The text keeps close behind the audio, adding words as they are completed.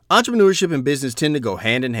Entrepreneurship and business tend to go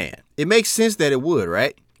hand in hand. It makes sense that it would,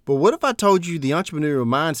 right? But what if I told you the entrepreneurial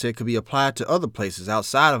mindset could be applied to other places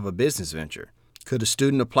outside of a business venture? Could a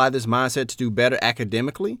student apply this mindset to do better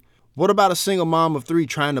academically? What about a single mom of 3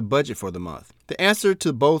 trying to budget for the month? The answer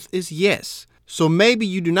to both is yes. So maybe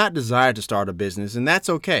you do not desire to start a business, and that's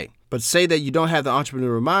okay. But say that you don't have the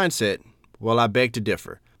entrepreneurial mindset, well, I beg to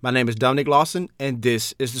differ. My name is Dominic Lawson, and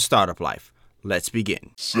this is The Startup Life. Let's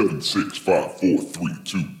begin. 7, 6, 5, 4, 3,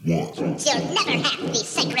 2, 1. You'll never have the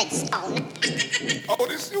sacred stone. Oh,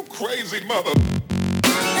 this you crazy mother.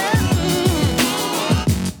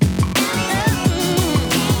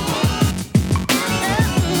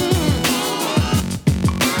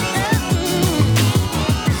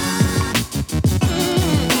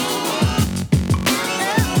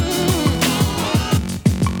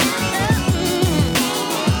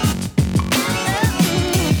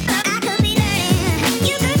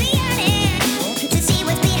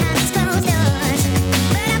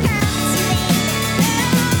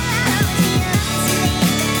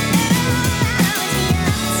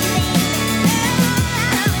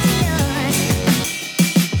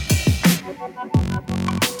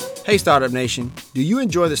 Hey Startup Nation, do you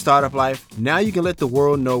enjoy the startup life? Now you can let the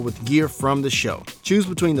world know with gear from the show. Choose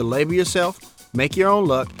between the label yourself, make your own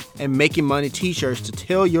luck, and making money t-shirts to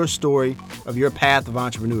tell your story of your path of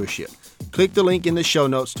entrepreneurship. Click the link in the show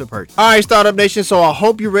notes to purchase. All right, Startup Nation, so I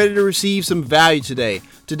hope you're ready to receive some value today.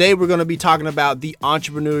 Today, we're going to be talking about the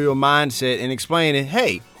entrepreneurial mindset and explaining,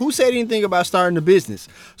 hey, who said anything about starting a business?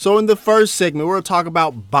 So in the first segment, we're going to talk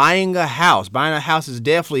about buying a house. Buying a house is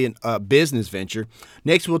definitely a business venture.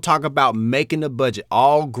 Next, we'll talk about making a budget.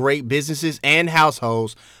 All great businesses and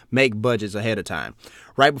households make budgets ahead of time.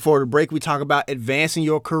 Right before the break, we talk about advancing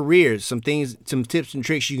your careers, some tips and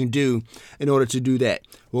tricks you can do in order to do that.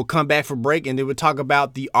 We'll come back for break, and then we'll talk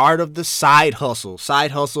about the art of the side hustle.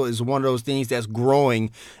 Side hustle is one of those things that's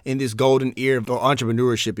growing in this golden era of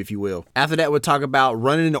entrepreneurship, if you will. After that, we'll talk about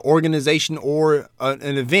running an organization or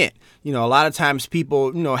an event. You know, a lot of times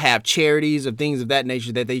people, have charities or things of that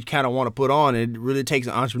nature that they kind of want to put on, and it really takes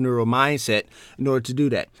an entrepreneurial mindset in order to do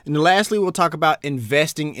that. And then lastly, we'll talk about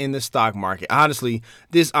investing in the stock market. Honestly,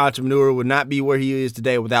 this entrepreneur would not be where he is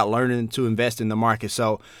today without learning to invest in the market.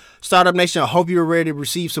 So, Startup Nation, I hope you're ready to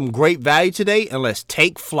receive some great value today, and let's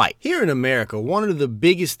take flight. Here in America, one of the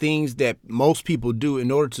biggest things that most people do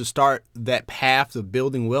in order to start that path of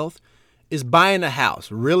building wealth is buying a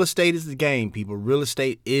house. Real estate is the game, people. Real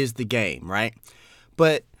estate is the game, right?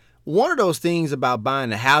 But one of those things about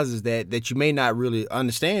buying a house is that you may not really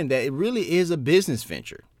understand that it really is a business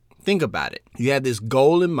venture. Think about it. You have this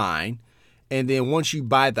goal in mind, and then once you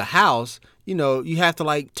buy the house, you have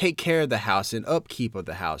to take care of the house and upkeep of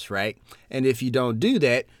the house, right? And if you don't do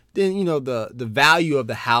that, then, the value of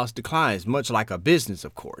the house declines, much like a business,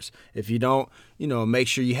 of course. If you don't, make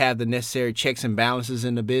sure you have the necessary checks and balances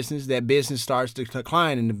in the business, that business starts to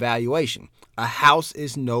decline in the valuation. A house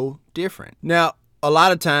is no different. Now, a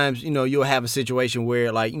lot of times, you'll have a situation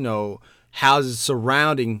where houses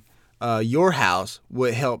surrounding your house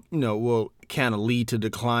would help, will kind of lead to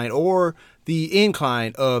decline or the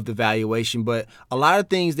incline of the valuation. But a lot of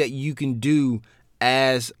things that you can do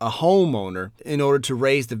as a homeowner in order to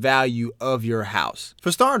raise the value of your house.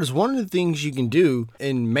 For starters, one of the things you can do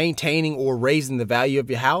in maintaining or raising the value of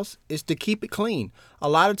your house is to keep it clean. A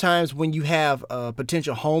lot of times when you have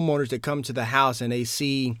potential homeowners that come to the house and they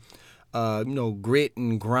see grit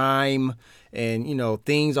and grime and,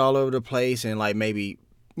 things all over the place and maybe,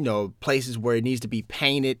 places where it needs to be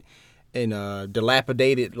painted and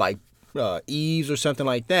dilapidated eaves or something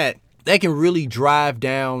like that, that can really drive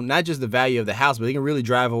down not just the value of the house, but they can really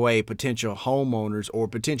drive away potential homeowners or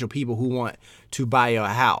potential people who want to buy a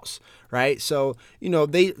house, right? So,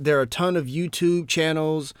 there are a ton of YouTube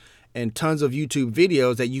channels and tons of YouTube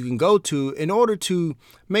videos that you can go to in order to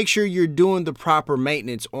make sure you're doing the proper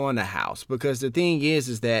maintenance on the house. Because the thing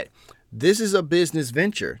is that this is a business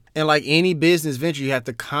venture. And like any business venture, you have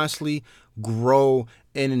to constantly grow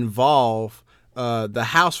and involve the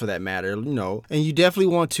house for that matter, and you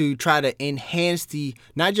definitely want to try to enhance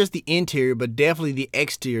not just the interior, but definitely the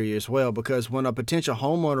exterior as well. Because when a potential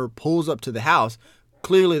homeowner pulls up to the house,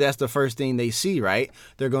 clearly that's the first thing they see, right?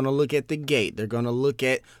 They're going to look at the gate. They're going to look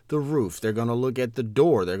at the roof. They're going to look at the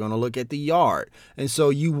door. They're going to look at the yard. And so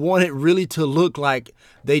you want it really to look like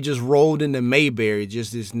they just rolled into Mayberry,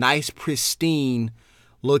 just this nice, pristine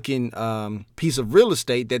looking piece of real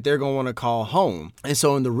estate that they're going to want to call home. And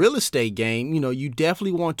so in the real estate game, you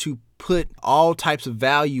definitely want to put all types of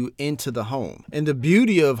value into the home. And the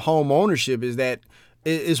beauty of home ownership is that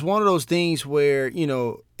it's one of those things where,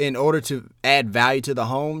 in order to add value to the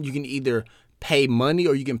home, you can either pay money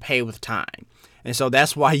or you can pay with time. And so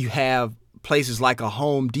that's why you have places like a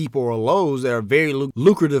Home Depot or a Lowe's that are very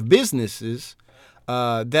lucrative businesses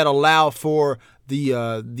that allow for the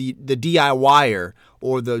DIYer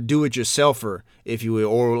or the do-it-yourselfer, if you will,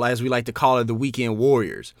 or as we like to call it, the weekend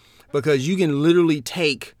warriors. Because you can literally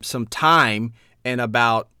take some time and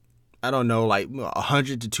about, I don't know, like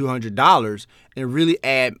 $100 to $200 and really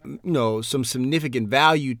add, some significant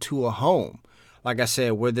value to a home. Like I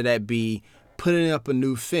said, whether that be putting up a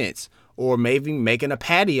new fence or maybe making a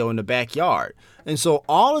patio in the backyard. And so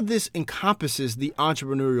all of this encompasses the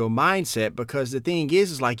entrepreneurial mindset, because the thing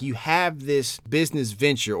is like you have this business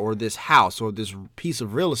venture or this house or this piece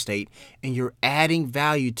of real estate and you're adding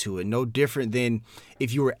value to it. No different than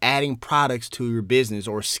if you were adding products to your business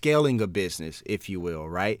or scaling a business, if you will,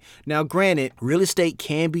 right? Now, granted, real estate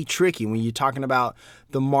can be tricky when you're talking about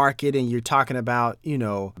the market and you're talking about,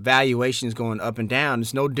 valuations going up and down.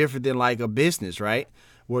 It's no different than like a business, right?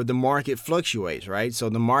 Where the market fluctuates, right? So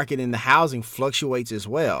the market in the housing fluctuates as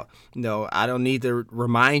well. I don't need to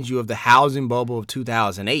remind you of the housing bubble of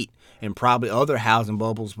 2008 and probably other housing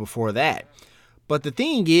bubbles before that. But the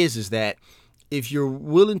thing is that if you're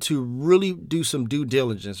willing to really do some due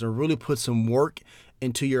diligence and really put some work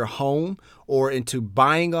into your home or into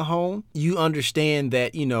buying a home, you understand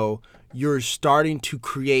that, you're starting to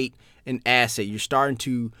create an asset. You're starting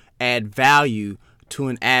to add value to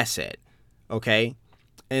an asset, okay?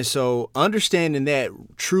 And so understanding that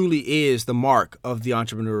truly is the mark of the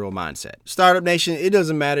entrepreneurial mindset. Startup Nation, it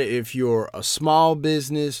doesn't matter if you're a small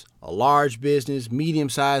business, a large business,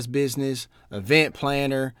 medium-sized business, event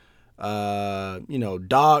planner,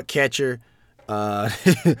 dog catcher,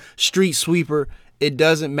 street sweeper, it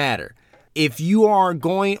doesn't matter. If you are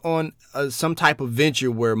going on some type of venture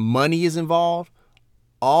where money is involved,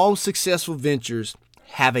 all successful ventures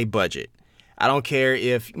have a budget. I don't care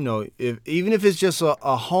if even if it's just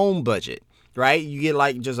a home budget, right? You get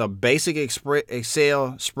like just a basic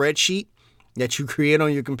Excel spreadsheet that you create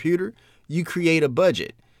on your computer. You create a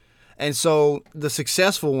budget. And so the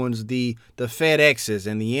successful ones, the FedExes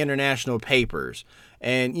and the International Papers,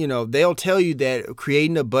 and, they'll tell you that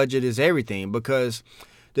creating a budget is everything, because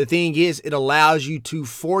the thing is it allows you to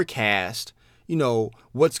forecast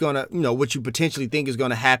what you potentially think is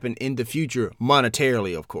going to happen in the future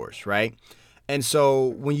monetarily, of course, right? And so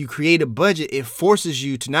when you create a budget, it forces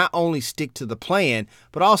you to not only stick to the plan,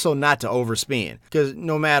 but also not to overspend. Because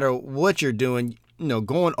no matter what you're doing,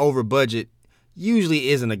 going over budget usually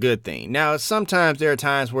isn't a good thing. Now, sometimes there are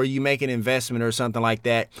times where you make an investment or something like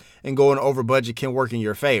that and going over budget can work in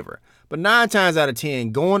your favor. But 9 times out of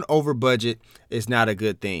 10, going over budget is not a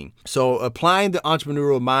good thing. So applying the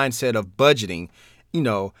entrepreneurial mindset of budgeting,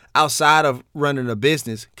 outside of running a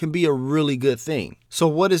business can be a really good thing. So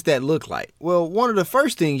what does that look like? Well, one of the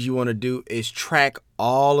first things you want to do is track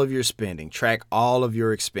all of your spending, track all of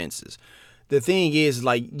your expenses. The thing is,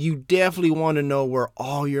 like, you definitely want to know where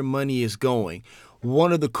all your money is going.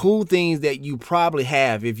 One of the cool things that you probably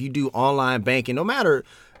have if you do online banking, no matter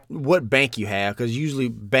what bank you have, because usually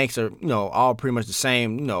banks are, all pretty much the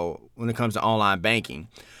same, when it comes to online banking.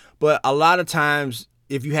 But a lot of times,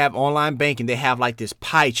 if you have online banking, they have like this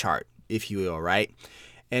pie chart, if you will, right?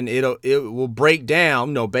 And it will break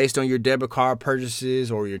down, based on your debit card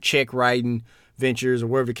purchases or your check writing ventures or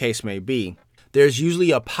whatever the case may be. There's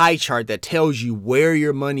usually a pie chart that tells you where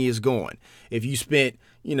your money is going. If you spent,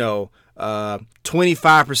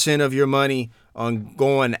 25% of your money on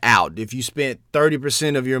going out, if you spent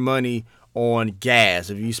 30% of your money on gas,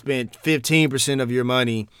 if you spent 15% of your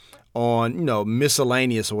money on,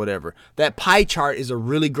 miscellaneous or whatever, that pie chart is a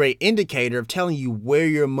really great indicator of telling you where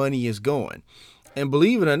your money is going. And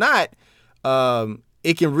believe it or not,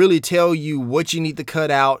 it can really tell you what you need to cut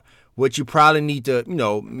out, what you probably need to,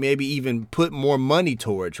 maybe even put more money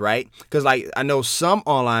towards, right? Because like I know some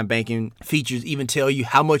online banking features even tell you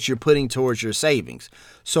how much you're putting towards your savings.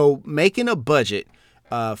 So making a budget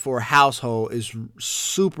for a household is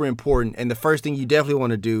super important. And the first thing you definitely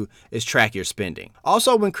want to do is track your spending.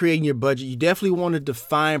 Also, when creating your budget, you definitely want to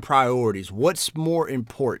define priorities. What's more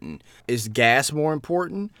important? Is gas more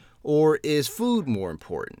important, or is food more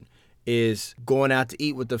important? Is going out to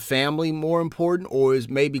eat with the family more important, or is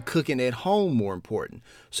maybe cooking at home more important?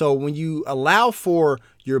 So when you allow for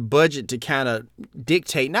your budget to kind of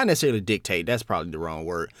dictate, not necessarily dictate, that's probably the wrong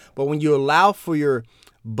word, but when you allow for your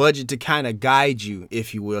budget to kind of guide you,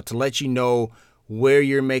 if you will, to let you know where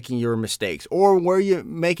you're making your mistakes or where you're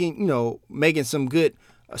making, making some good,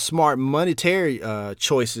 smart monetary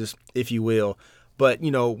choices, if you will. But,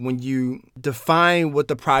 when you define what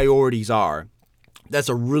the priorities are, that's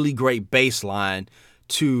a really great baseline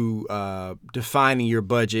to defining your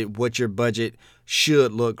budget, what your budget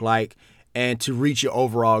should look like, and to reach your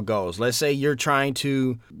overall goals. Let's say you're trying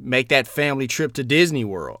to make that family trip to Disney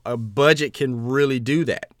World. A budget can really do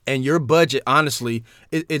that. And your budget, honestly,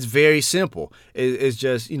 it's very simple. It's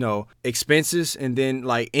just, expenses and then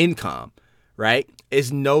like income, right?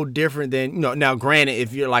 It's no different than, now granted,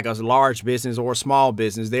 if you're like a large business or a small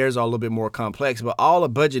business, theirs are a little bit more complex, but all a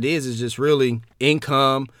budget is just really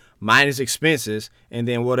income minus expenses and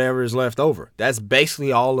then whatever is left over. That's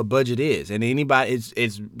basically all a budget is. And anybody,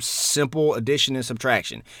 it's simple addition and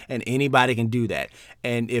subtraction, and anybody can do that.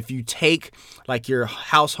 And if you take like your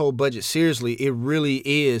household budget seriously, it really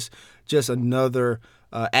is just another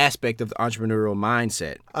aspect of the entrepreneurial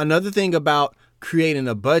mindset. Another thing about creating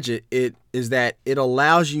a budget, it is that it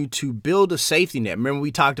allows you to build a safety net. Remember,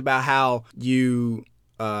 we talked about how you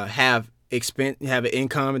you have an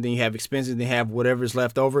income, and then you have expenses, and then you have whatever's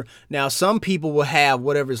left over. Now, some people will have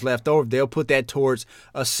whatever's left over. They'll put that towards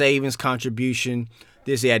a savings contribution,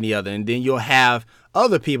 this, that, and the other. And then you'll have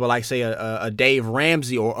other people, like say a Dave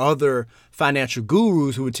Ramsey or other financial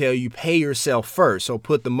gurus, who would tell you pay yourself first. So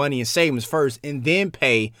put the money in savings first and then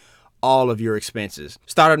pay all of your expenses.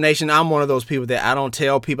 Startup Nation, I'm one of those people that I don't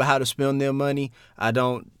tell people how to spend their money. I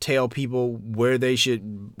don't tell people what they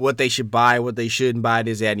should buy, what they shouldn't buy,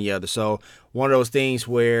 this, that, and the other. So one of those things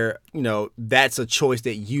where, that's a choice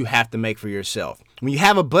that you have to make for yourself. When you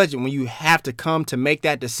have a budget, when you have to come to make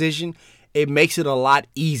that decision, it makes it a lot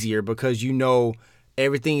easier because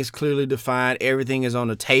everything is clearly defined, everything is on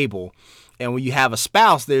the table. And when you have a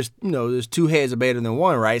spouse, there's two heads are better than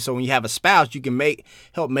one, right? So when you have a spouse, you can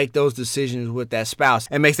help make those decisions with that spouse.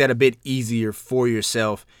 It makes that a bit easier for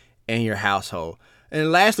yourself and your household.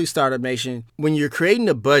 And lastly, Startup Nation, when you're creating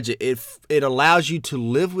a budget, it allows you to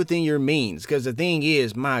live within your means. Because the thing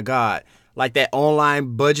is, my God, like that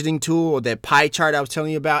online budgeting tool or that pie chart I was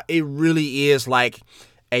telling you about, it really is like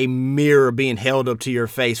a mirror being held up to your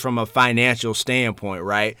face from a financial standpoint,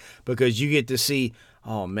 right? Because you get to see,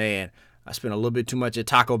 oh man, I spent a little bit too much at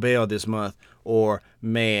Taco Bell this month, or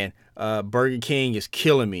man, Burger King is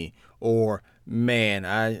killing me, or man,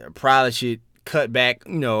 I probably should cut back,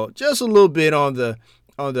 just a little bit on the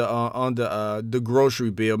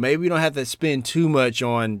grocery bill. Maybe you don't have to spend too much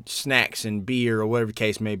on snacks and beer or whatever the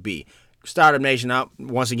case may be. Startup Nation,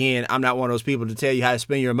 once again, I'm not one of those people to tell you how to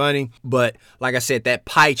spend your money, but like I said, that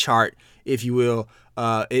pie chart, if you will,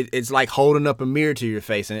 it's like holding up a mirror to your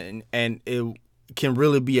face, and it can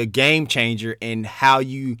really be a game changer in how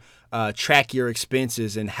you track your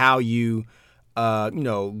expenses and how you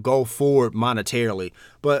go forward monetarily.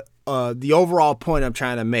 But the overall point I'm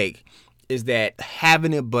trying to make is that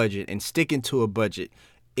having a budget and sticking to a budget,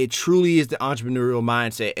 it truly is the entrepreneurial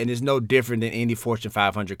mindset, and it's no different than any Fortune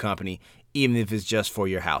 500 company, even if it's just for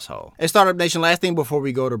your household. And Startup Nation, last thing before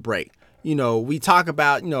we go to break. We talk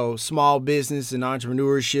about, small business and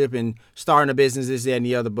entrepreneurship and starting a business, this, that, and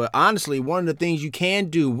the other. But honestly, one of the things you can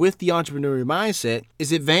do with the entrepreneurial mindset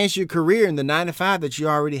is advance your career in the 9-to-5 that you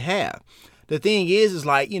already have. The thing is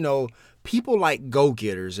like, people like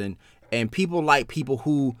go-getters and people like people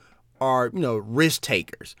who are, risk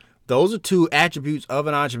takers. Those are two attributes of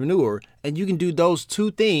an entrepreneur, and you can do those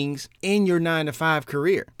two things in your 9-to-5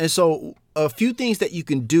 career. And so a few things that you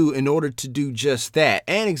can do in order to do just that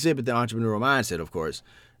and exhibit the entrepreneurial mindset, of course,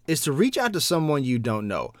 is to reach out to someone you don't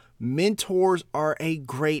know. Mentors are a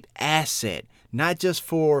great asset, not just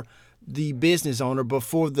for the business owner, but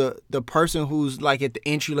for the person who's like at the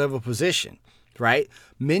entry-level position, right?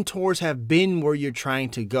 Mentors have been where you're trying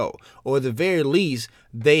to go, or at the very least,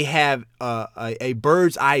 they have a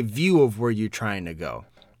bird's eye view of where you're trying to go.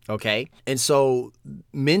 Okay. And so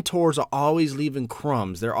mentors are always leaving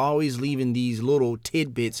crumbs. They're always leaving these little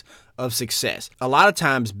tidbits of success. A lot of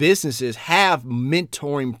times businesses have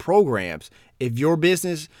mentoring programs. If your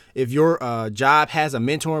job has a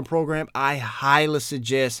mentoring program, I highly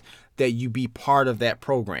suggest that you be part of that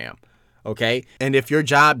program. Okay. And if your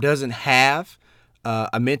job doesn't have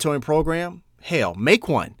a mentoring program, hell, make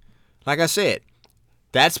one. Like I said,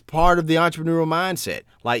 that's part of the entrepreneurial mindset.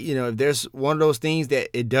 Like, if there's one of those things that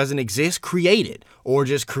it doesn't exist, create it, or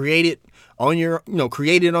just create it on your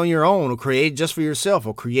own, or create it just for yourself,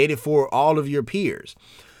 or create it for all of your peers.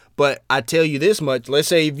 But I tell you this much, let's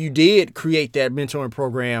say if you did create that mentoring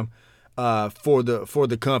program for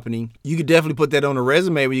the company, you could definitely put that on a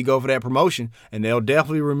resume when you go for that promotion, and they'll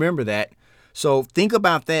definitely remember that. So think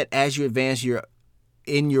about that as you advance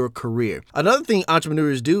in your career. Another thing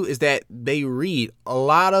entrepreneurs do is that they read. A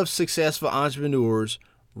lot of successful entrepreneurs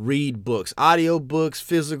read books, audio books,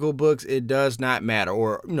 physical books. It does not matter.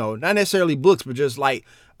 Or, not necessarily books, but just like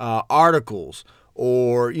articles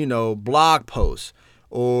or, blog posts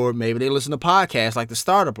or maybe they listen to podcasts like The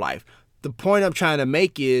Startup Life. The point I'm trying to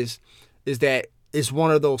make is that it's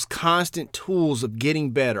one of those constant tools of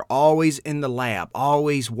getting better, always in the lab,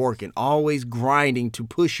 always working, always grinding to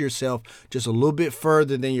push yourself just a little bit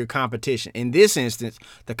further than your competition. In this instance,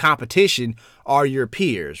 the competition are your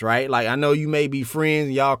peers, right? Like, I know you may be friends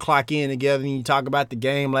and y'all clock in together and you talk about the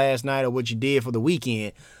game last night or what you did for the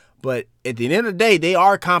weekend, but at the end of the day, they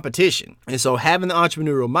are competition. And so having the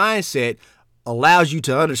entrepreneurial mindset allows you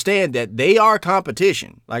to understand that they are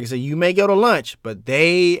competition. Like I said, you may go to lunch, but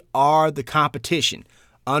they are the competition.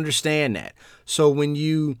 Understand that. So when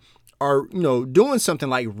you are, doing something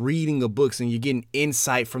like reading a book and you're getting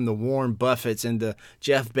insight from the Warren Buffetts and the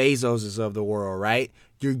Jeff Bezoses of the world, right?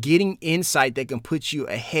 You're getting insight that can put you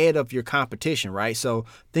ahead of your competition, right? So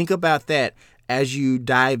think about that as you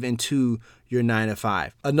dive into your 9 to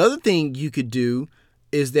 5. Another thing you could do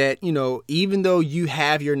is that, even though you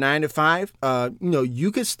have your 9 to 5,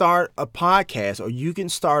 you could start a podcast or you can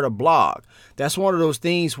start a blog. That's one of those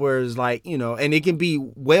things where it's like, and it can be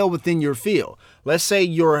well within your field. Let's say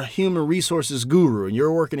you're a human resources guru and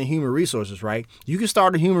you're working in human resources, right? You can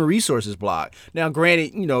start a human resources blog. Now,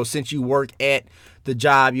 granted, since you work at the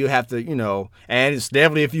job, you have to, and it's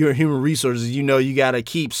definitely, if you're in human resources, you got to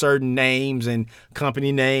keep certain names and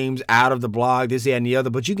company names out of the blog, this, that, and the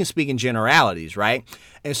other, but you can speak in generalities, right?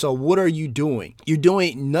 And so what are you doing? You're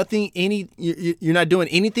doing you're not doing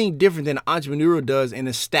anything different than an entrepreneur does in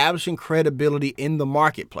establishing credibility in the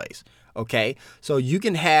marketplace. Okay. So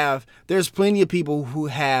there's plenty of people who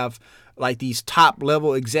have like these top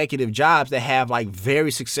level executive jobs that have like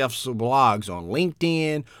very successful blogs on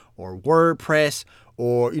LinkedIn or WordPress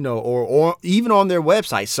or even on their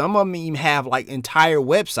website. Some of them even have like entire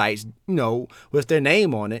websites, with their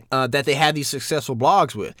name on it, that they have these successful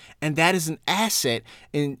blogs with. And that is an asset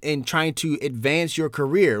in trying to advance your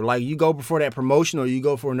career. Like, you go before that promotion or you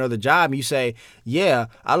go for another job and you say, yeah,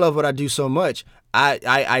 I love what I do so much.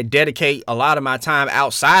 I dedicate a lot of my time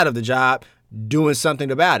outside of the job doing something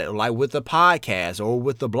about it, like with the podcast or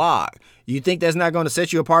with the blog. You think that's not going to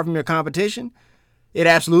set you apart from your competition? It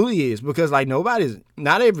absolutely is, because like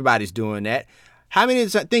not everybody's doing that. How many,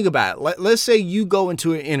 think about it. Let's say you go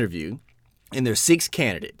into an interview and there's 6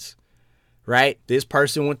 candidates, right? This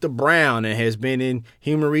person went to Brown and has been in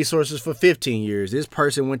human resources for 15 years. This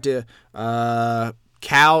person went to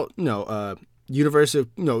University of,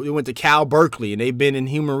 it went to Cal Berkeley and they've been in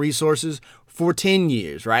human resources for 10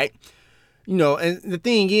 years, right? And the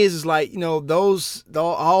thing is like, all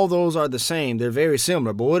those are the same. They're very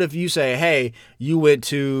similar. But what if you say, hey, you went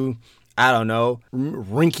to, I don't know,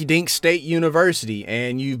 Rinky-Dink State University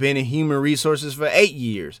and you've been in human resources for 8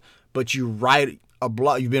 years, but you write a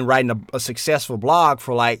blog, you've been writing a successful blog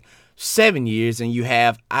for like 7 years and you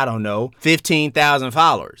have, I don't know, 15,000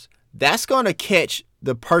 followers. That's going to catch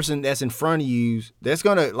the person that's in front of you. That's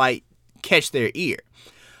going to like catch their ear.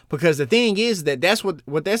 Because the thing is that's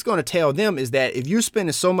what that's going to tell them is that if you're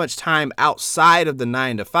spending so much time outside of the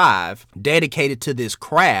 9 to 5 dedicated to this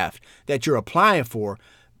craft that you're applying for,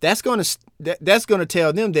 that's going to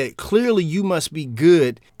tell them that clearly you must be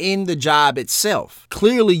good in the job itself.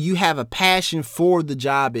 Clearly you have a passion for the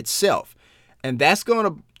job itself. And that's going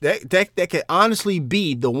to that could honestly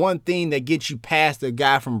be the one thing that gets you past the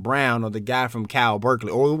guy from Brown or the guy from Cal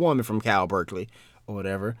Berkeley or the woman from Cal Berkeley or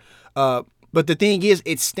whatever. But the thing is,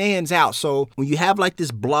 it stands out. So when you have like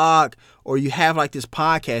this blog or you have like this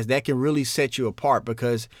podcast, that can really set you apart,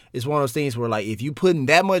 because it's one of those things where like if you put in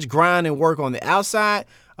that much grind and work on the outside,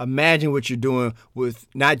 imagine what you're doing with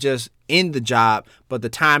not just in the job, but the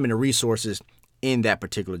time and the resources in that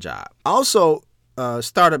particular job. Also,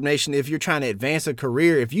 Startup Nation, if you're trying to advance a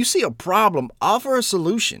career, if you see a problem, offer a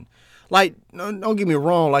solution. Like, don't get me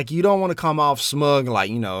wrong, like, you don't want to come off smug,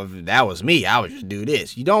 like, if that was me, I would just do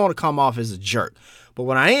this. You don't want to come off as a jerk. But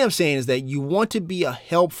what I am saying is that you want to be a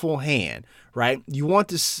helpful hand, right? You want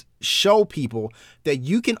to show people that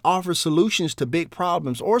you can offer solutions to big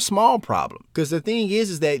problems or small problems. Because the thing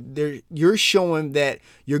is that you're showing that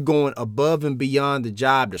you're going above and beyond the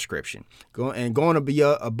job description. Going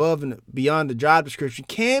above and beyond the job description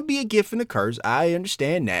can be a gift and a curse. I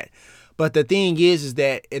understand that. But the thing is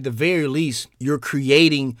that at the very least, you're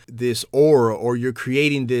creating this aura, or you're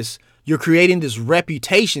creating this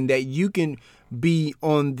reputation that you can be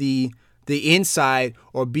on the inside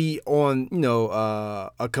or be on,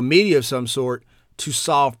 a committee of some sort to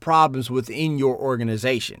solve problems within your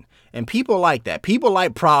organization. And people like that. People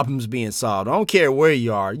like problems being solved. I don't care where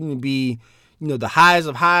you are. You can be, the highs,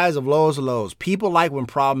 of lows of lows. People like when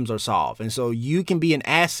problems are solved. And so you can be an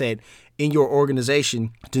asset in your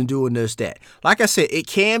organization to doing this, that. Like I said, it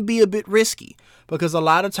can be a bit risky, because a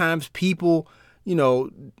lot of times people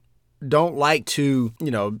don't like to,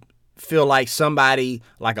 feel like somebody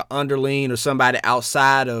like an underling or somebody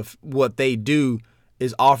outside of what they do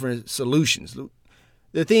is offering solutions.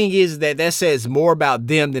 The thing is that says more about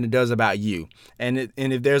them than it does about you. And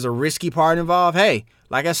if there's a risky part involved, hey,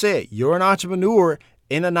 like I said, you're an entrepreneur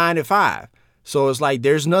in a 9-to-5. So it's like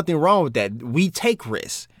there's nothing wrong with that. We take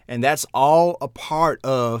risks, and that's all a part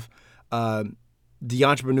of the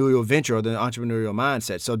entrepreneurial venture or the entrepreneurial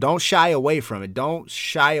mindset. So don't shy away from it. Don't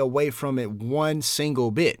shy away from it one single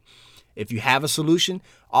bit. If you have a solution,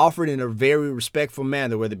 offer it in a very respectful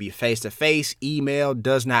manner, whether it be face-to-face, email,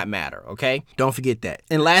 does not matter, okay? Don't forget that.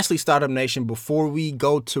 And lastly, Startup Nation, before we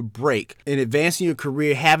go to break, in advancing your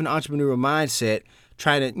career, have an entrepreneurial mindset,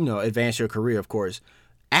 trying to, advance your career, of course,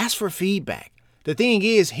 ask for feedback. The thing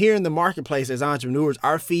is, here in the marketplace as entrepreneurs,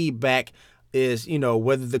 our feedback is,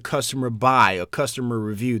 whether the customer buy or customer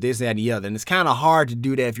review, this, that, and the other. And it's kind of hard to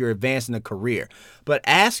do that if you're advancing a career. But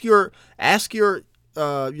ask your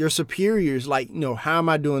superiors, like, how am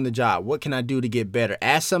I doing the job? What can I do to get better?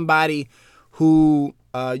 Ask somebody who,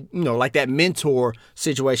 like that mentor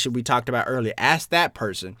situation we talked about earlier. Ask that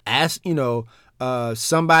person. Ask,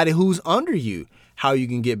 somebody who's under you how you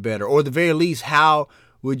can get better, or at the very least, how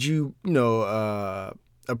would you,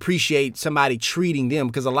 appreciate somebody treating them,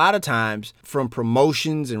 because a lot of times from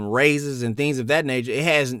promotions and raises and things of that nature,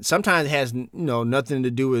 sometimes it has nothing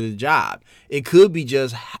to do with the job. It could be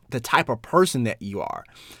just the type of person that you are.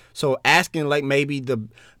 So asking like maybe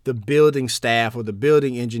the building staff or the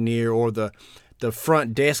building engineer or the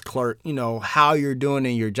front desk clerk, how you're doing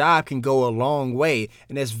in your job can go a long way,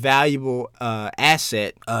 and that's valuable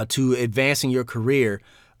asset to advancing your career,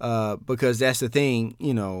 because that's the thing,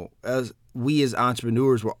 as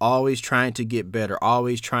entrepreneurs, we're always trying to get better,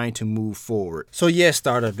 always trying to move forward. So yes,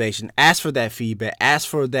 Startup Nation, ask for that feedback, ask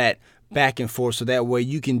for that back and forth, so that way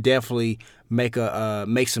you can definitely make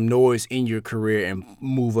some noise in your career and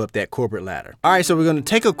move up that corporate ladder. All right, so we're going to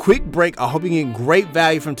take a quick break. I hope you get great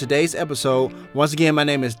value from today's episode. Once again, my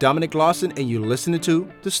name is Dominic Lawson, and you're listening to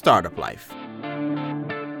The Startup Life.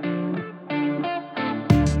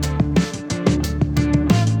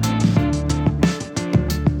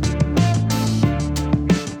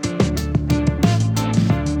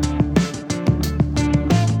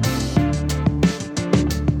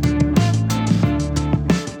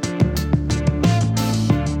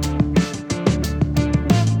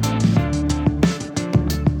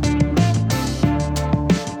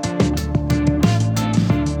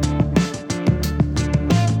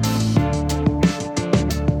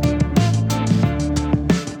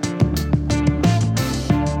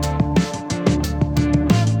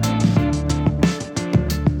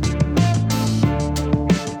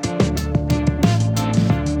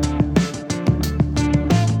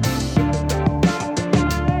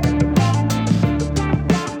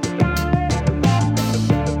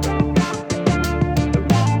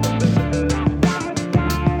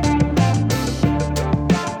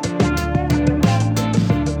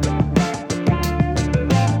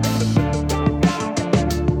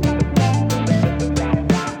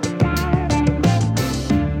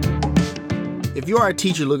 If you are a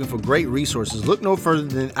teacher looking for great resources, look no further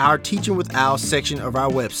than our Teaching with Al section of our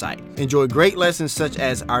website. Enjoy great lessons such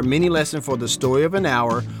as our mini lesson for the story of an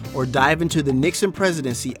hour, or dive into the Nixon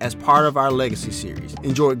presidency as part of our legacy series.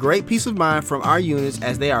 Enjoy great peace of mind from our units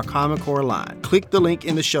as they are Common Core aligned. Click the link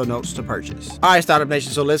in the show notes to purchase. All right, Startup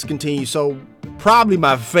Nation, so let's continue. So probably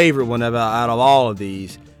my favorite one out of all of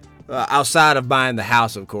these, outside of buying the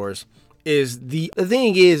house, of course, is the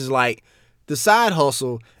thing is like the side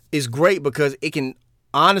hustle is great because it can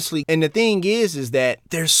honestly, and the thing is that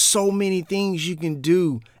there's so many things you can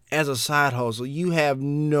do as a side hustle. You have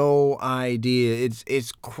no idea.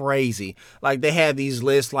 It's crazy. Like they have these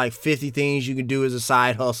lists like 50 things you can do as a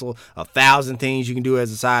side hustle, 1,000 things you can do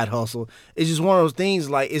as a side hustle. It's just one of those things,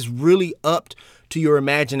 like it's really up to your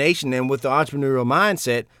imagination. And with the entrepreneurial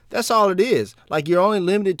mindset, that's all it is. Like you're only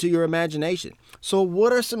limited to your imagination. So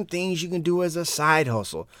what are some things you can do as a side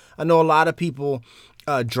hustle? I know a lot of people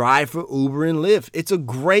drive for Uber and Lyft. It's a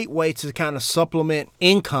great way to kind of supplement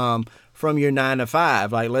income from your 9 to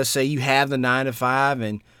 5. Like let's say you have the 9 to 5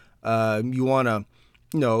 and you want to,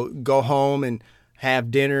 go home and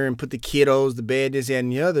have dinner and put the kiddos to bed, this, that,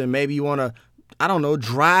 and the other. And maybe you want to,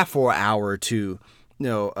 drive for an hour or two,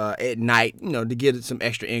 at night, to get some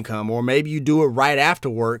extra income. Or maybe you do it right after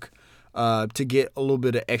work to get a little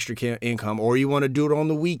bit of extra income, or you want to do it on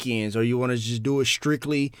the weekends, or you want to just do it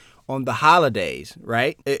strictly on the holidays,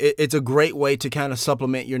 right? It's a great way to kind of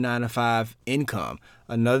supplement your 9-to-5 income.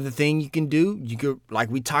 Another thing you can do, you could, like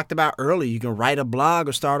we talked about earlier, you can write a blog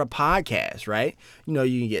or start a podcast, right? You know,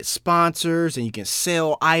 you can get sponsors and you can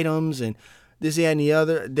sell items and this, that, and the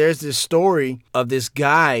other. There's this story of this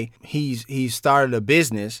guy. He started a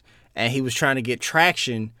business and he was trying to get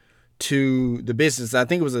traction to the business. I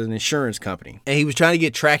think it was an insurance company, and he was trying to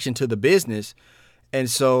get traction to the business. And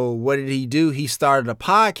so what did he do? He started a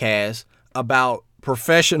podcast about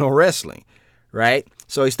professional wrestling, right?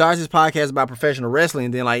 So he starts his podcast about professional wrestling,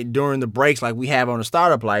 and then like during the breaks, like we have on the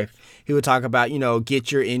Startup Life, he would talk about, you know, get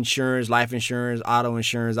your insurance, life insurance, auto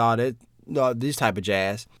insurance, all that, this type of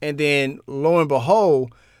jazz. And then lo and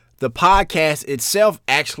behold, the podcast itself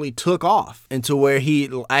actually took off into where he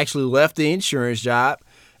actually left the insurance job.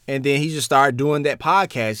 And then he just started doing that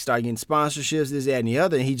podcast, he started getting sponsorships, this, that, and the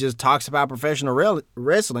other. And he just talks about professional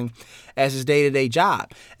wrestling as his day-to-day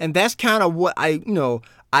job. And that's kind of what I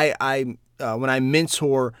when I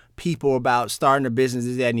mentor people about starting a business,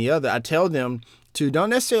 this, that, and the other, I tell them to don't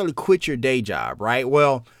necessarily quit your day job, right?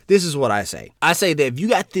 Well, this is what I say. I say that if you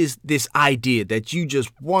got this idea that you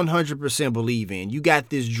just 100% believe in, you got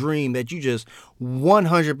this dream that you just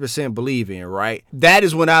 100% believe in, right? That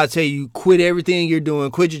is when I'll tell you quit everything you're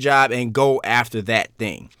doing, quit your job, and go after that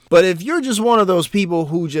thing. But if you're just one of those people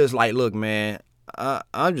who just like, look, man,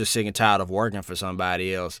 I'm just sick and tired of working for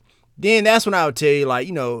somebody else, then that's when I would tell you, like,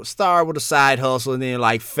 you know, start with a side hustle and then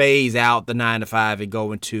like phase out the 9-to-5 and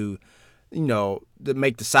go into, you know, to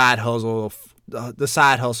make the side hustle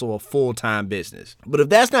a full-time business. But if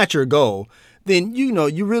that's not your goal, then, you know,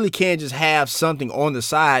 you really can't just have something on the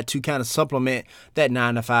side to kind of supplement that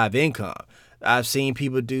 9-to-5 income. I've seen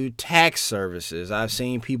people do tax services. I've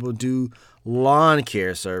seen people do lawn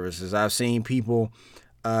care services. I've seen people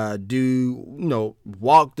do, you know,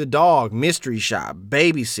 walk the dog, mystery shop,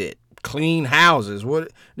 babysit, clean houses.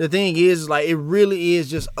 What the thing is like, it really is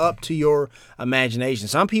just up to your imagination.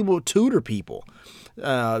 Some people tutor people.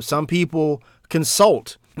 Some people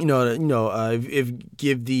consult. If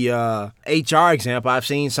give the HR example, I've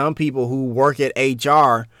seen some people who work at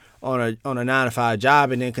HR on a 9-to-5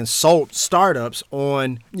 job and then consult startups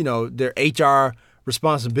on, you know, their HR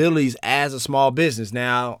responsibilities as a small business.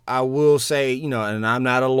 Now, I will say, you know, and I'm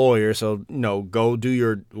not a lawyer, so, you know, go do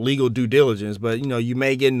your legal due diligence, but, you know, you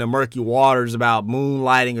may get into murky waters about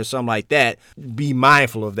moonlighting or something like that. Be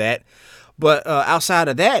mindful of that. But outside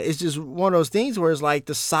of that, it's just one of those things where it's like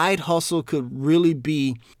the side hustle could really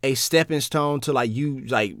be a stepping stone to like you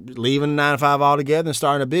like leaving the 9-to-5 altogether and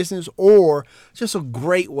starting a business, or just a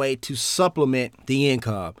great way to supplement the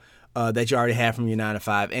income that you already have from your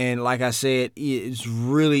 9-to-5. And like I said, it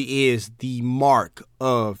really is the mark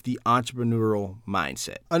of the entrepreneurial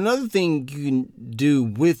mindset. Another thing you can do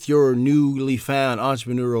with your newly found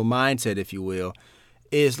entrepreneurial mindset, if you will,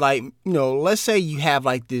 is like, you know, let's say you have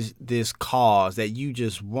like this cause that you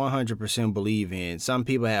just 100% believe in. Some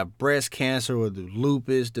people have breast cancer or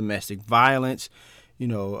lupus, domestic violence, you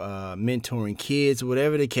know, mentoring kids,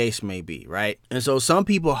 whatever the case may be, right? And so some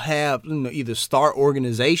people have, you know, either start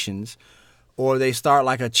organizations or they start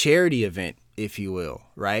like a charity event, if you will,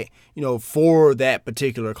 right? You know, for that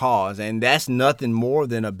particular cause. And that's nothing more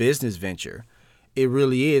than a business venture. It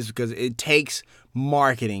really is, because it takes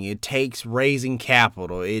marketing, it takes raising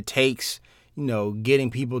capital, it takes, you know,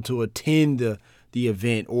 getting people to attend the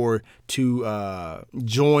event or to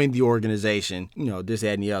join the organization, you know, this,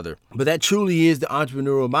 that, and the other. But that truly is the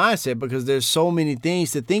entrepreneurial mindset, because there's so many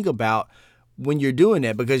things to think about when you're doing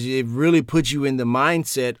that, because it really puts you in the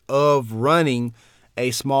mindset of running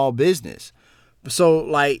a small business. So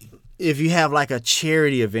like, if you have like a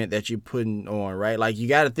charity event that you're putting on, right? Like you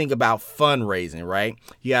got to think about fundraising, right?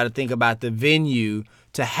 You got to think about the venue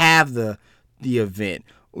to have the event,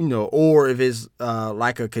 you know, or if it's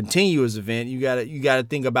like a continuous event, you got to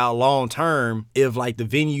think about long term. If like the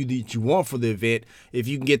venue that you want for the event, if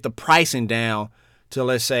you can get the pricing down to,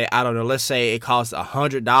 let's say, I don't know, let's say it costs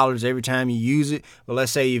 $100 every time you use it. But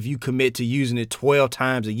let's say if you commit to using it 12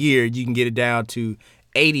 times a year, you can get it down to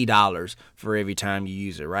 $80 for every time you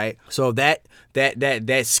use it, right? So that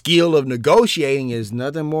skill of negotiating is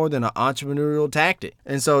nothing more than an entrepreneurial tactic.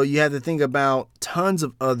 And so you have to think about tons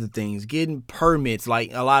of other things, getting permits.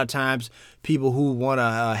 Like a lot of times people who want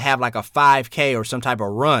to have like a 5K or some type of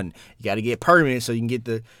run, you got to get permits so you can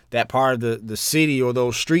get that part of the city or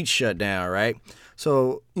those streets shut down, right?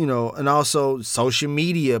 So, you know, and also social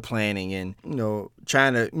media planning and, you know,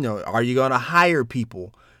 trying to, you know, are you going to hire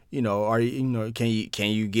people?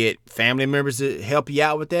 can you get family members to help you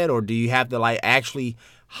out with that, or do you have to like actually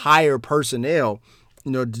hire personnel,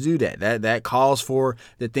 to do that? That calls for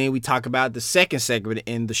the thing we talk about the second segment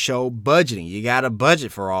in the show, budgeting. You got to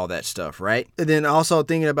budget for all that stuff, right? And then also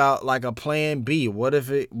thinking about like a plan B. What if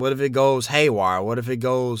it goes haywire? What if it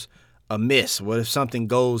goes amiss? What if something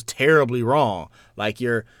goes terribly wrong? Like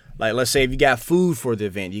let's say if you got food for the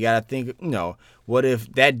event, you got to think, what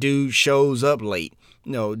if that dude shows up late,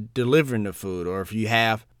 delivering the food, or if you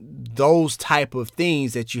have those type of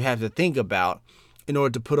things that you have to think about in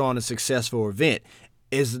order to put on a successful event.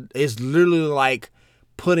 Is literally like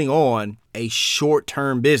putting on a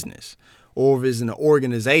short-term business. Or if it's an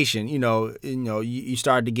organization, you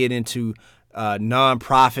start to get into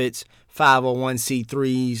nonprofits,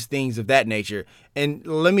 501c3s, things of that nature. And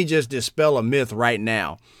let me just dispel a myth right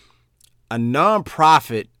now. A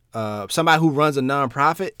nonprofit, somebody who runs a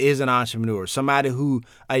nonprofit is an entrepreneur.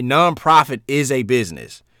 A nonprofit is a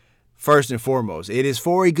business, first and foremost. It is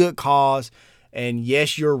for a good cause. And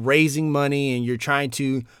yes, you're raising money and you're trying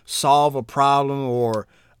to solve a problem or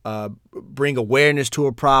bring awareness to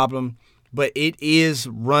a problem, but it is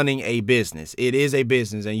running a business. It is a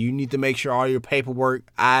business, and you need to make sure all your paperwork,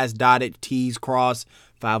 I's dotted, T's crossed,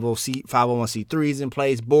 501c3s in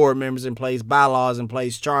place, board members in place, bylaws in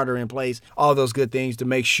place, charter in place, all those good things to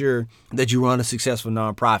make sure that you run a successful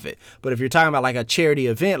nonprofit. But if you're talking about like a charity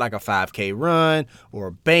event, like a 5K run or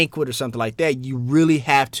a banquet or something like that, you really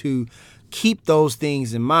have to keep those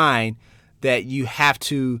things in mind, that you have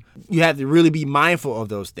to really be mindful of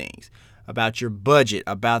those things, about your budget,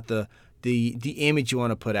 about the image you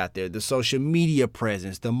want to put out there, the social media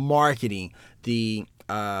presence, the marketing, the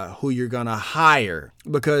who you're going to hire,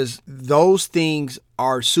 because those things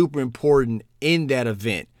are super important in that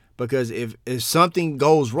event. Because if something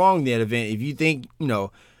goes wrong in that event, if you think,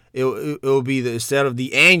 it'll be instead of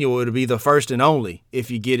the annual, it'll be the first and only if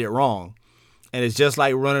you get it wrong. And it's just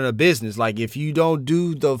like running a business. Like if you don't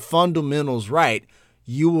do the fundamentals right,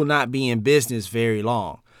 you will not be in business very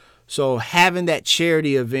long. So having that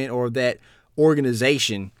charity event or that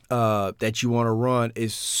organization that you want to run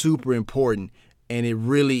is super important. And it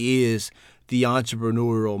really is the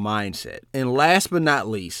entrepreneurial mindset. And last but not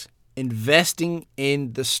least, investing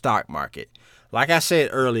in the stock market. Like I said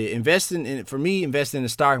earlier, investing in the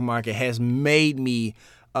stock market has made me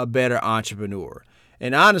a better entrepreneur.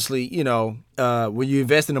 And honestly, when you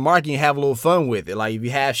invest in the market, you have a little fun with it. Like if you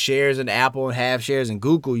have shares in Apple and have shares in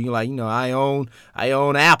Google, you're like, I own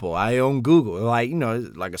Apple, I own Google. Like,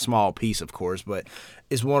 it's like a small piece, of course, but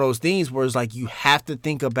it's one of those things where it's like you have to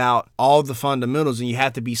think about all the fundamentals and you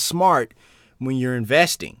have to be smart when you're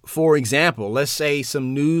investing. For example, let's say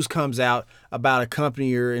some news comes out about a company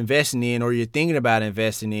you're investing in or you're thinking about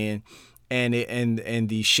investing in, and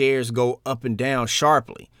the shares go up and down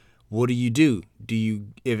sharply. What do? Do you,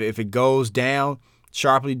 if it goes down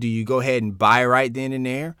sharply, do you go ahead and buy right then and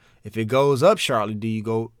there? If it goes up sharply, do you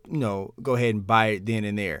go ahead and buy it then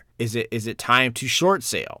and there? Is it time to short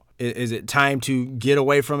sale? Is it time to get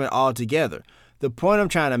away from it altogether? The point I'm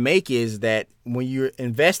trying to make is that when you're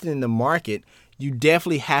investing in the market, you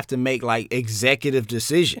definitely have to make like executive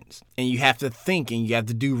decisions, and you have to think and you have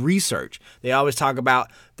to do research. They always talk about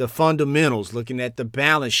the fundamentals, looking at the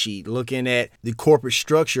balance sheet, looking at the corporate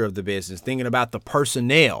structure of the business, thinking about the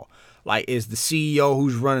personnel. Like, is the CEO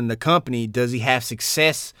who's running the company, does he have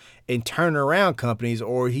success in turning around companies,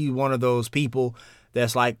 or he one of those people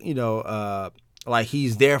that's like, like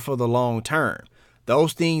he's there for the long term?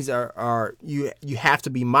 Those things are you have to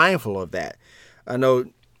be mindful of that. I know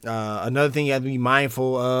another thing you have to be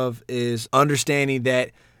mindful of is understanding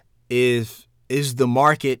that is the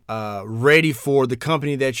market ready for the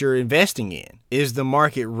company that you're investing in? Is the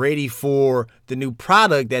market ready for the new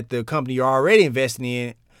product that the company you're already investing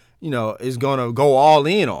in, is going to go all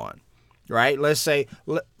in on, right? Let's say,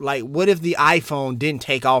 like, what if the iPhone didn't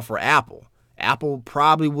take off for Apple? Apple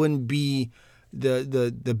probably wouldn't be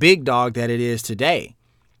the big dog that it is today,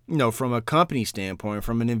 from a company standpoint,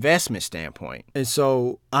 from an investment standpoint. And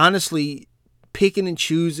so honestly, picking and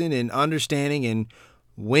choosing and understanding and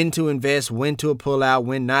when to invest, when to pull out,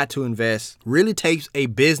 when not to invest really takes a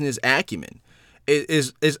business acumen.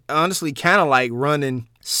 It's honestly kind of like running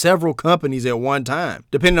several companies at one time,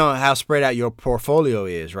 depending on how spread out your portfolio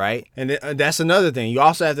is, right? And that's another thing. You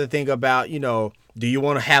also have to think about, do you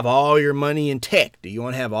want to have all your money in tech? Do you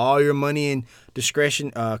want to have all your money in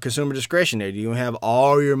consumer discretionary? Do you want to have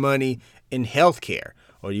all your money in healthcare?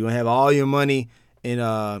 Or do you want to have all your money in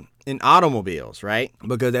automobiles, right?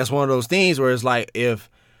 Because that's one of those things where it's like if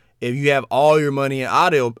you have all your money in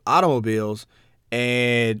automobiles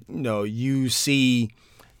and you see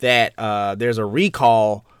that there's a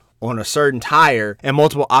recall on a certain tire and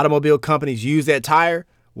multiple automobile companies use that tire,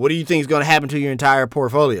 what do you think is going to happen to your entire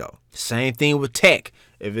portfolio? Same thing with tech.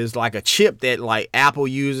 If it's like a chip that like Apple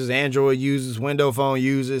uses, Android uses, Windows Phone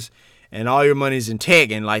uses, and all your money's in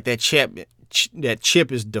tech, and like that chip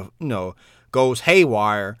is, goes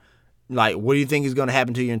haywire, like what do you think is going to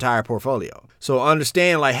happen to your entire portfolio? So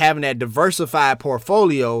understand, like, having that diversified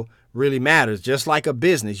portfolio really matters. Just like a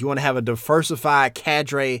business, you want to have a diversified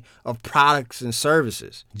cadre of products and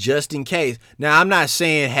services just in case. Now, I'm not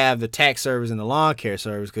saying have the tax service and the lawn care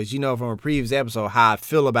service, because you know from a previous episode how I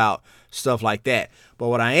feel about stuff like that. But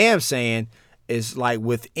what I am saying is, like,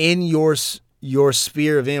 within your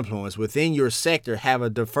sphere of influence, within your sector, have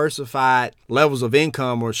a diversified levels of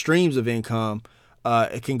income or streams of income.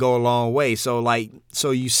 It can go a long way. So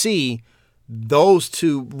you see, those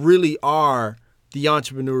two really are the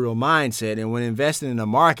entrepreneurial mindset. And when investing in the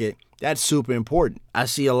market, that's super important. I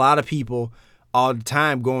see a lot of people all the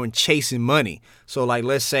time going chasing money. So like,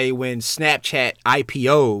 let's say when Snapchat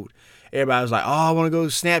IPO'd, everybody was like, oh, I want to go to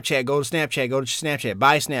Snapchat, go to Snapchat,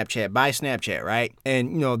 buy Snapchat, right?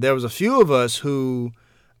 And, there was a few of us who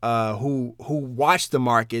watched the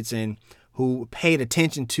markets and who paid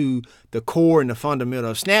attention to the core and the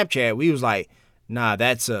fundamental of Snapchat. We was like, nah,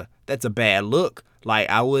 that's a bad look. Like,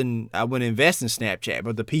 I wouldn't invest in Snapchat.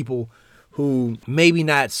 But the people who maybe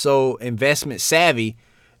not so investment savvy,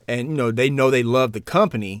 and they know they love the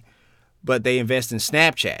company, but they invest in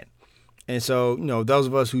Snapchat. And so, those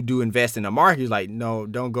of us who do invest in the market, like, no,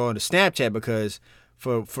 don't go into Snapchat, because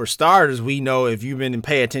for starters, we know if you've been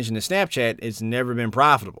paying attention to Snapchat, it's never been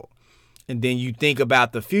profitable. And then you think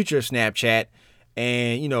about the future of Snapchat,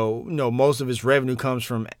 and most of its revenue comes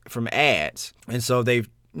from ads. And so they've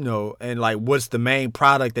and like, what's the main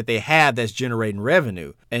product that they have that's generating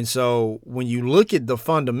revenue? And so when you look at the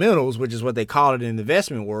fundamentals, which is what they call it in the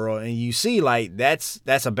investment world, and you see like that's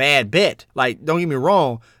a bad bet. Like, don't get me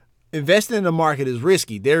wrong, investing in the market is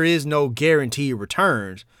risky. There is no guaranteed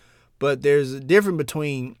returns, but there's a difference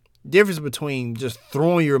between just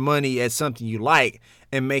throwing your money at something you like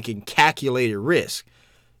and making calculated risk.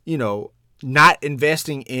 Not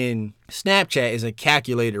investing in Snapchat is a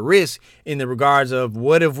calculated risk in the regards of,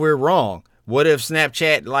 what if we're wrong? What if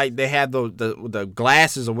Snapchat, like, they have the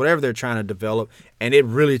glasses or whatever they're trying to develop, and it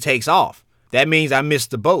really takes off? That means I missed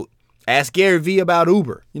the boat. Ask Gary Vee about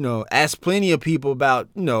Uber. Ask plenty of people about,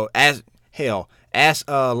 ask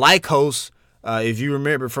Lycos. If you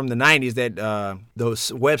remember from the 90s, that the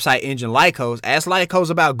website engine Lycos. Ask Lycos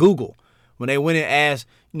about Google. When they went and asked,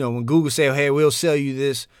 when Google said, hey, we'll sell you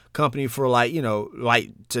this company for like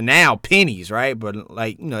to now pennies, right? But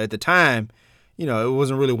at the time, it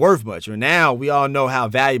wasn't really worth much. But now we all know how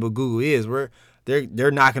valuable Google is.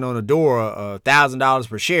 They're knocking on the door $1,000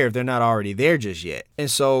 per share if they're not already there just yet. And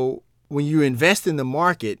so when you invest in the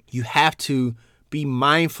market, you have to be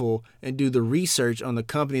mindful and do the research on the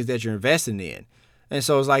companies that you're investing in. And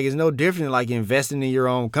so it's no different than like investing in your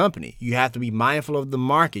own company. You have to be mindful of the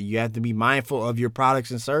market. You have to be mindful of your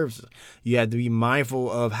products and services. You have to be mindful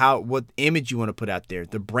of what image you want to put out there,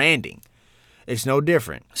 the branding. It's no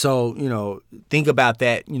different. So, think about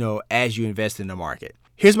that, as you invest in the market.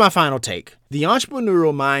 Here's my final take. The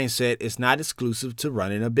entrepreneurial mindset is not exclusive to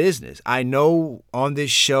running a business. I know on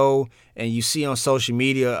this show, and you see on social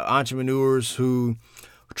media, entrepreneurs who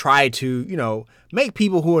try to, make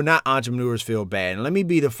people who are not entrepreneurs feel bad. And let me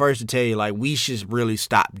be the first to tell you, like, we should really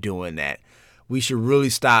stop doing that. We should really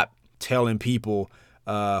stop telling people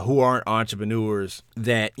who aren't entrepreneurs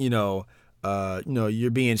that,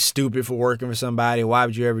 you're being stupid for working for somebody. Why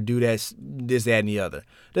would you ever do that, this, that, and the other?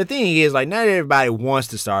 The thing is, like, not everybody wants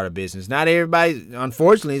to start a business. Not everybody,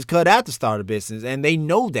 unfortunately, is cut out to start a business. And they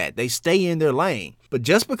know that. They stay in their lane. But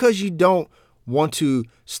just because you don't want to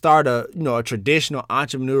start a traditional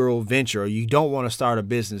entrepreneurial venture, or you don't want to start a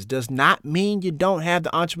business, does not mean you don't have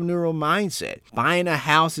the entrepreneurial mindset. Buying a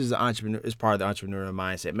house is part of the entrepreneurial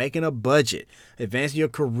mindset. Making a budget, advancing your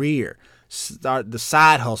career, start the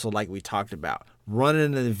side hustle like we talked about,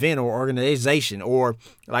 running an event or organization, or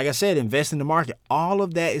like I said, invest in the market. All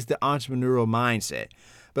of that is the entrepreneurial mindset,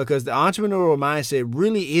 because the entrepreneurial mindset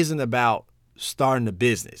really isn't about starting a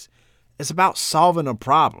business. It's about solving a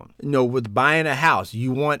problem. With buying a house,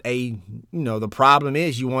 you want the problem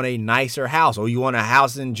is you want a nicer house, or you want a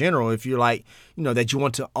house in general if you're like, that you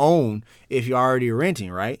want to own if you're already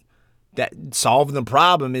renting, right? That solving the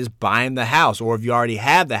problem is buying the house, or if you already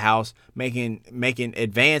have the house, making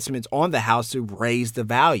advancements on the house to raise the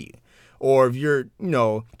value. Or if you're,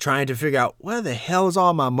 trying to figure out where the hell is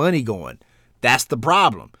all my money going, that's the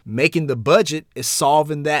problem. Making the budget is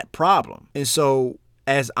solving that problem. And so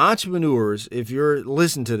As entrepreneurs, if you're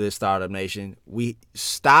listening to this, Startup Nation, we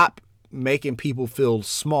stop making people feel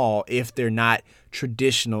small if they're not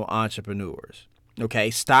traditional entrepreneurs. Okay,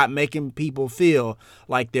 stop making people feel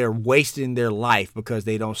like they're wasting their life because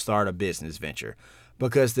they don't start a business venture.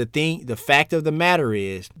 Because the fact of the matter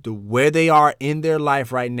is, where they are in their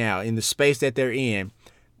life right now, in the space that they're in,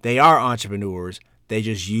 they are entrepreneurs. They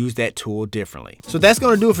just use that tool differently. So that's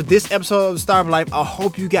going to do it for this episode of the Startup Life. I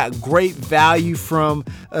hope you got great value from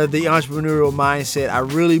the entrepreneurial mindset. I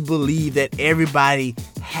really believe that everybody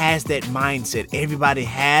has that mindset. Everybody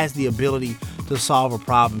has the ability to solve a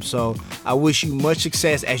problem. So I wish you much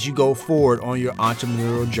success as you go forward on your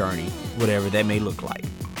entrepreneurial journey, whatever that may look like.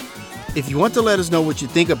 If you want to let us know what you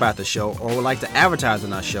think about the show or would like to advertise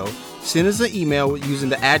on our show, send us an email using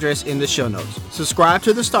the address in the show notes. Subscribe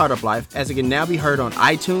to The Startup Life, as it can now be heard on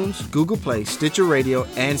iTunes, Google Play, Stitcher Radio,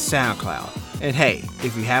 and SoundCloud. And hey,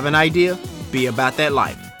 if you have an idea, be about that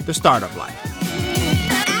life. The Startup Life.